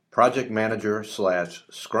Project Manager slash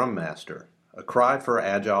Scrum Master, a cry for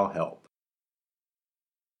Agile help.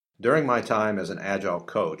 During my time as an Agile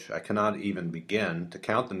coach, I cannot even begin to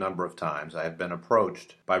count the number of times I have been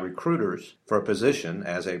approached by recruiters for a position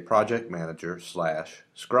as a Project Manager slash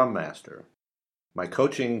Scrum Master. My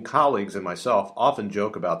coaching colleagues and myself often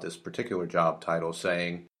joke about this particular job title,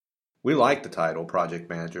 saying, "We like the title Project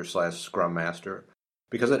Manager slash Scrum Master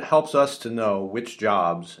because it helps us to know which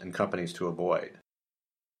jobs and companies to avoid."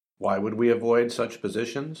 Why would we avoid such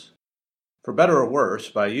positions? For better or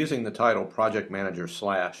worse, by using the title Project Manager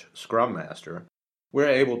slash Scrum Master, we're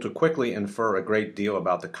able to quickly infer a great deal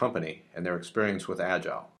about the company and their experience with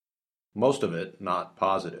Agile. Most of it not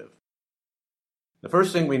positive. The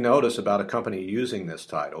first thing we notice about a company using this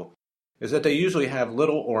title is that they usually have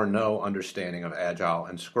little or no understanding of Agile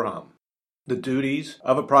and Scrum. The duties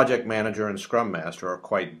of a Project Manager and Scrum Master are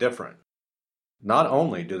quite different. Not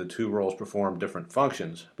only do the two roles perform different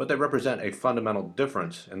functions, but they represent a fundamental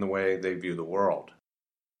difference in the way they view the world.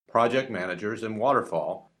 Project managers in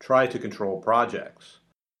Waterfall try to control projects.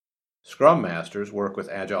 Scrum Masters work with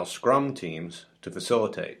Agile Scrum teams to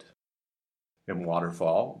facilitate. In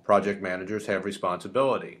Waterfall, project managers have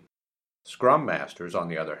responsibility. Scrum Masters, on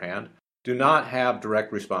the other hand, do not have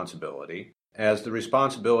direct responsibility, as the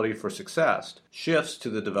responsibility for success shifts to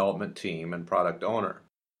the development team and product owner.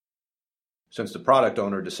 Since the product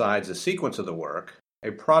owner decides the sequence of the work,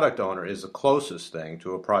 a product owner is the closest thing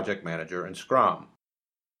to a project manager in Scrum.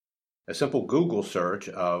 A simple Google search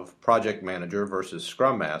of Project Manager versus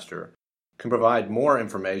Scrum Master can provide more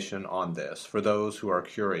information on this for those who are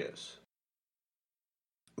curious.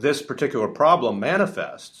 This particular problem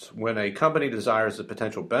manifests when a company desires the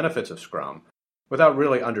potential benefits of Scrum without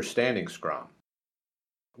really understanding Scrum.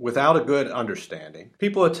 Without a good understanding,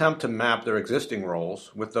 people attempt to map their existing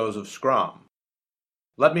roles with those of Scrum.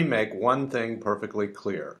 Let me make one thing perfectly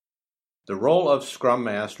clear. The role of Scrum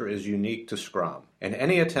Master is unique to Scrum, and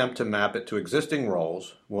any attempt to map it to existing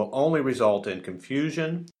roles will only result in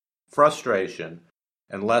confusion, frustration,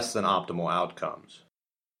 and less than optimal outcomes.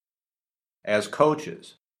 As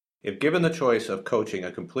coaches, if given the choice of coaching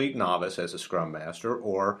a complete novice as a Scrum Master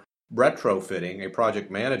or retrofitting a project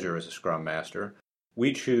manager as a Scrum Master,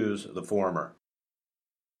 we choose the former.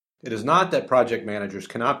 It is not that project managers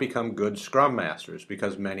cannot become good Scrum Masters,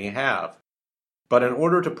 because many have. But in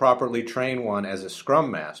order to properly train one as a Scrum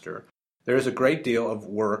Master, there is a great deal of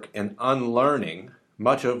work in unlearning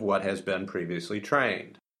much of what has been previously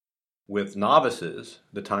trained. With novices,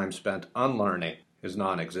 the time spent unlearning is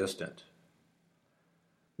non-existent.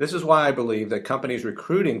 This is why I believe that companies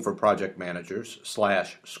recruiting for project managers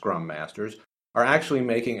slash Scrum Masters are actually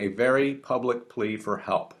making a very public plea for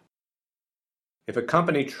help. If a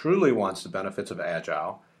company truly wants the benefits of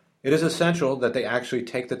Agile, it is essential that they actually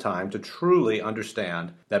take the time to truly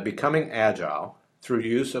understand that becoming Agile through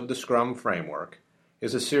use of the Scrum framework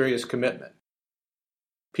is a serious commitment.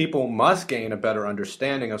 People must gain a better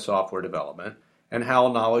understanding of software development and how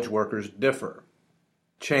knowledge workers differ,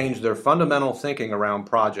 change their fundamental thinking around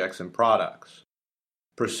projects and products,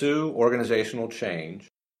 pursue organizational change,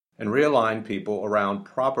 and realign people around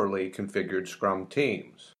properly configured Scrum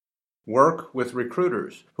teams. Work with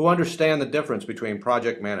recruiters who understand the difference between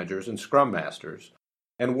project managers and Scrum Masters,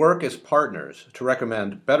 and work as partners to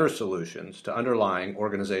recommend better solutions to underlying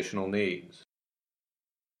organizational needs.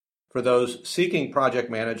 For those seeking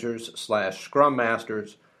project managers slash Scrum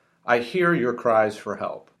Masters, I hear your cries for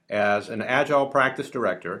help. As an Agile practice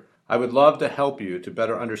director, I would love to help you to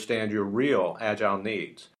better understand your real Agile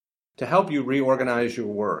needs, to help you reorganize your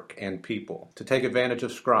work and people, to take advantage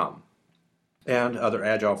of Scrum and other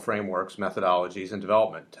Agile frameworks, methodologies, and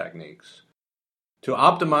development techniques, to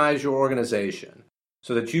optimize your organization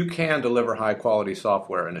so that you can deliver high-quality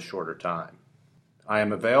software in a shorter time. I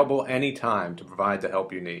am available anytime to provide the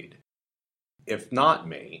help you need. If not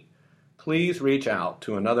me, please reach out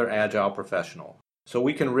to another Agile professional so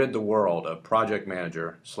we can rid the world of Project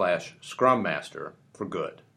Manager slash Scrum Master for good.